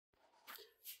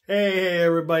Hey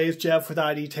everybody, it's Jeff with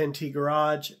ID10T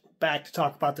Garage, back to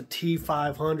talk about the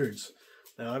T500s.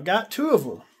 Now I've got two of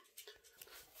them.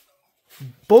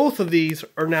 Both of these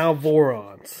are now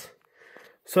Vorons.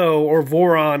 Or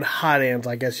Voron Hotends,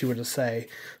 I guess you would say.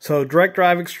 So direct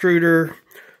drive extruder,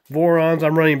 Vorons,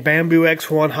 I'm running Bambu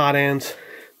X1 Hotends.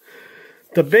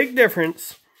 The big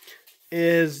difference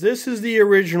is this is the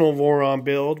original Voron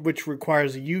build, which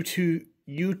requires a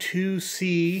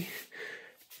U2C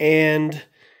and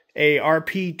a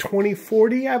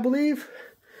RP2040, I believe.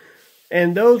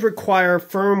 And those require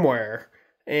firmware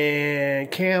and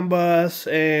CAN bus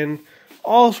and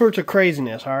all sorts of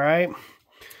craziness, alright?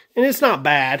 And it's not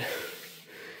bad.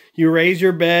 You raise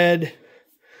your bed,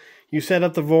 you set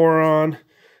up the Voron,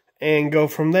 and go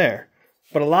from there.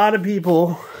 But a lot of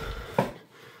people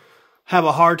have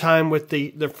a hard time with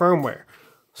the firmware.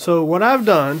 So what I've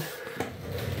done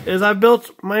is I've built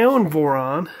my own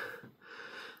Voron.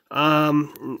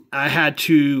 I had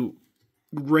to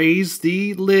raise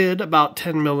the lid about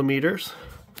 10 millimeters,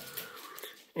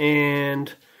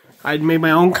 and I made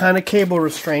my own kind of cable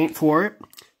restraint for it.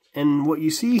 And what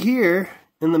you see here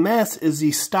in the mess is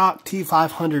the stock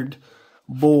T500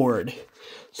 board.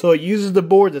 So it uses the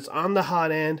board that's on the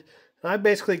hot end, and I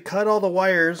basically cut all the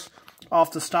wires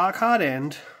off the stock hot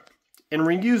end and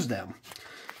reused them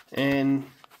and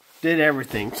did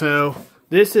everything. So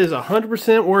this is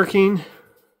 100% working.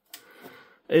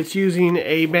 It's using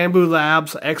a Bambu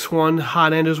Labs X1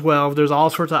 hot end as well. There's all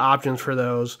sorts of options for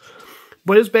those.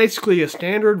 But it's basically a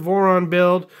standard Voron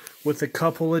build with a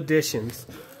couple additions.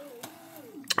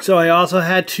 So I also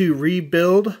had to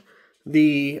rebuild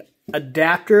the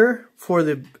adapter for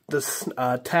the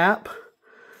tap.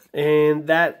 And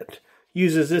that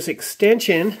uses this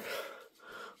extension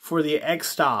for the X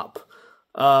stop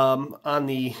on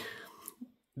the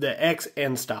X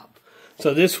end stop.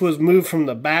 So this was moved from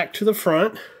the back to the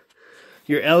front.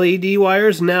 Your LED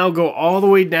wires now go all the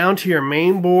way down to your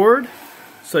main board.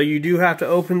 So you do have to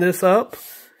open this up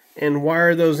and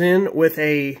wire those in with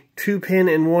a 2-pin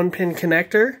and 1-pin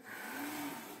connector.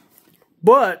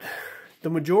 But the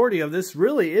majority of this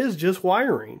really is just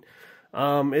wiring.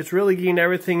 It's really getting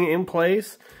everything in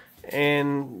place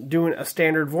and doing a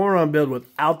standard Voron build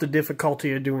without the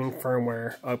difficulty of doing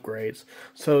firmware upgrades.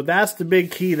 So that's the big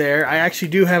key there. I actually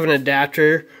do have an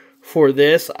adapter for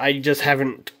this. I just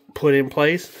haven't put in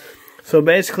place. So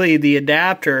basically the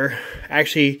adapter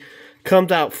actually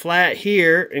comes out flat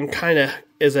here and kind of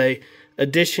is a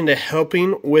addition to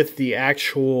helping with the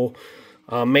actual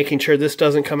making sure this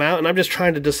doesn't come out. And I'm just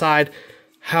trying to decide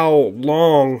how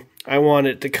long I want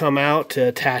it to come out to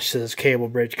attach to this cable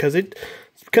bridge, because it's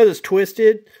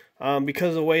twisted, because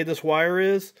of the way this wire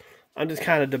is. I'm just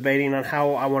kind of debating on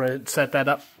how I want to set that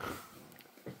up.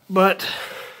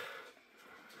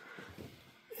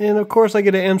 And of course I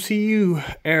get an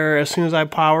MCU error as soon as I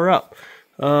power up.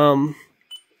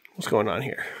 What's going on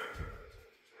here?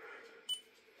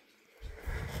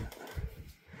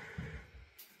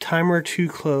 Timer too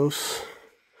close.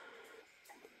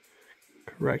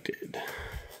 Corrected.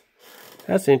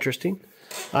 That's interesting.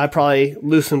 I probably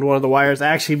loosened one of the wires,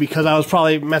 actually, because I was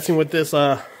probably messing with this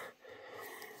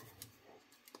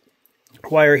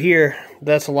wire here.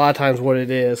 That's a lot of times what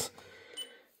it is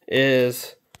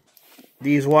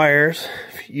these wires,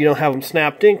 if you don't have them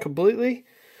snapped in completely,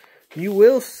 you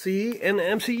will see an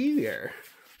MCU error.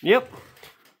 Yep.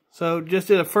 So just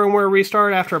did a firmware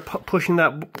restart after pushing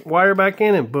that wire back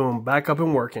in, and boom, back up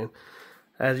and working.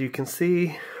 As you can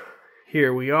see,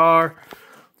 here we are,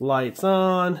 lights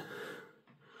on.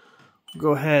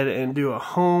 Go ahead and do a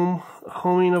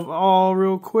homing of all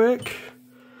real quick.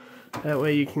 That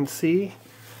way you can see.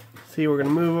 See, we're going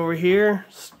to move over here.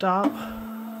 Stop.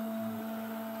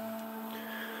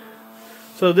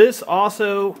 So this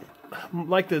also,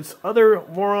 like this other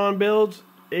Voron builds,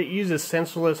 it uses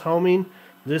sensorless homing.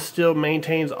 This still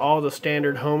maintains all the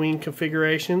standard homing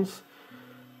configurations.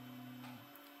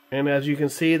 And as you can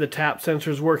see, the tap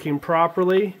sensor is working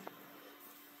properly.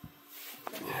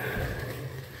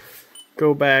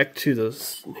 Go back to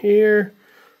this here.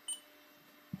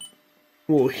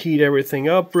 We'll heat everything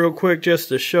up real quick just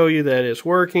to show you that it's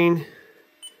working.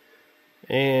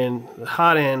 And the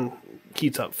hot end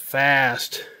heats up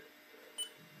fast.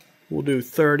 We'll do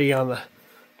 30 on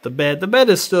the bed. The bed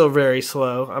is still very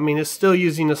slow. I mean, it's still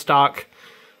using a stock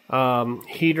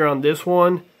heater on this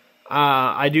one.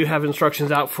 I do have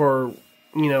instructions out for,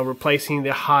 replacing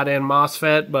the hot end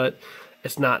MOSFET, but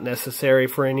it's not necessary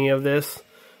for any of this.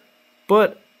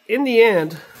 But in the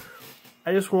end,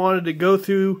 I just wanted to go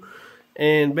through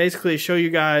and basically show you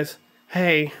guys,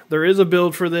 hey, there is a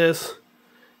build for this.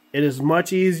 It is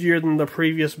much easier than the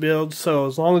previous build, so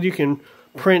as long as you can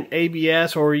print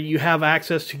ABS, or you have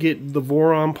access to get the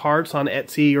Voron parts on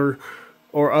Etsy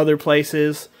or other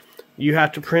places, you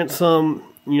have to print some,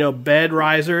 you know, bed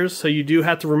risers. So you do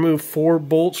have to remove 4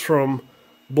 bolts from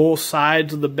both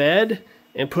sides of the bed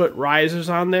and put risers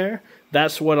on there.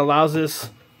 That's what allows this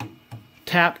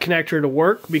tap connector to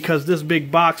work, because this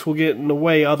big box will get in the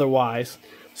way otherwise.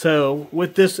 So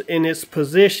with this in its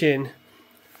position,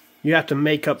 you have to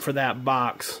make up for that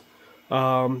box.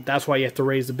 That's why you have to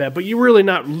raise the bed, but you're really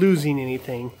not losing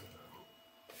anything.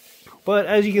 But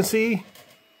as you can see,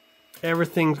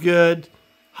 everything's good.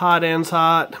 Hotend's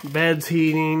hot, bed's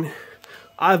heating.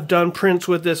 I've done prints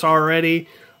with this already.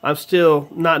 I've still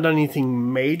not done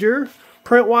anything major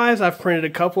print wise. I've printed a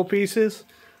couple pieces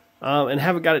and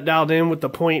haven't got it dialed in with the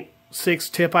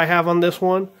 0.6 tip I have on this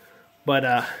one, but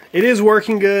it is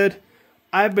working good.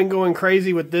 I've been going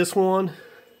crazy with this one.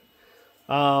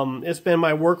 It's been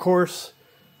my workhorse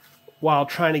while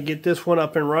trying to get this one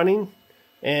up and running.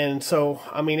 And so,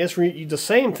 I mean, it's the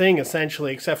same thing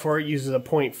essentially, except for it uses a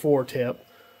 0.4 tip.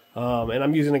 And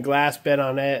I'm using a glass bed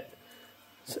on it.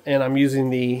 And I'm using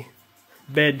the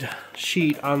bed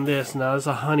sheet on this. Now, this is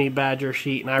a honey badger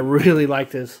sheet, and I really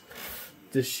like this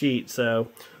sheet. So,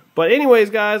 but anyways,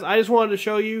 guys, I just wanted to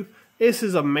show you, this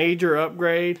is a major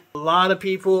upgrade. A lot of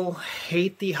people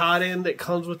hate the Hotend that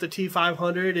comes with the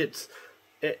T500. It's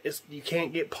you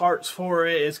can't get parts for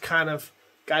it. It's kind of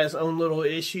got its own little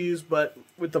issues, but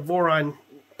with the Voron,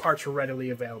 parts are readily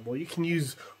available. You can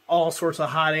use all sorts of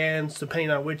Hotends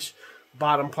depending on which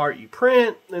bottom part you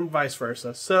print, and vice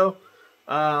versa. So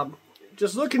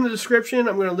just look in the description.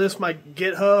 I'm going to list my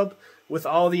GitHub with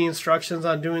all the instructions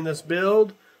on doing this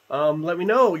build. Let me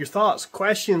know your thoughts,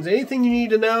 questions, anything you need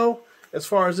to know as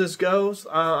far as this goes.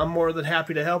 I'm more than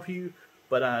happy to help you,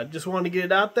 but just wanted to get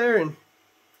it out there, and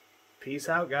peace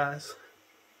out, guys.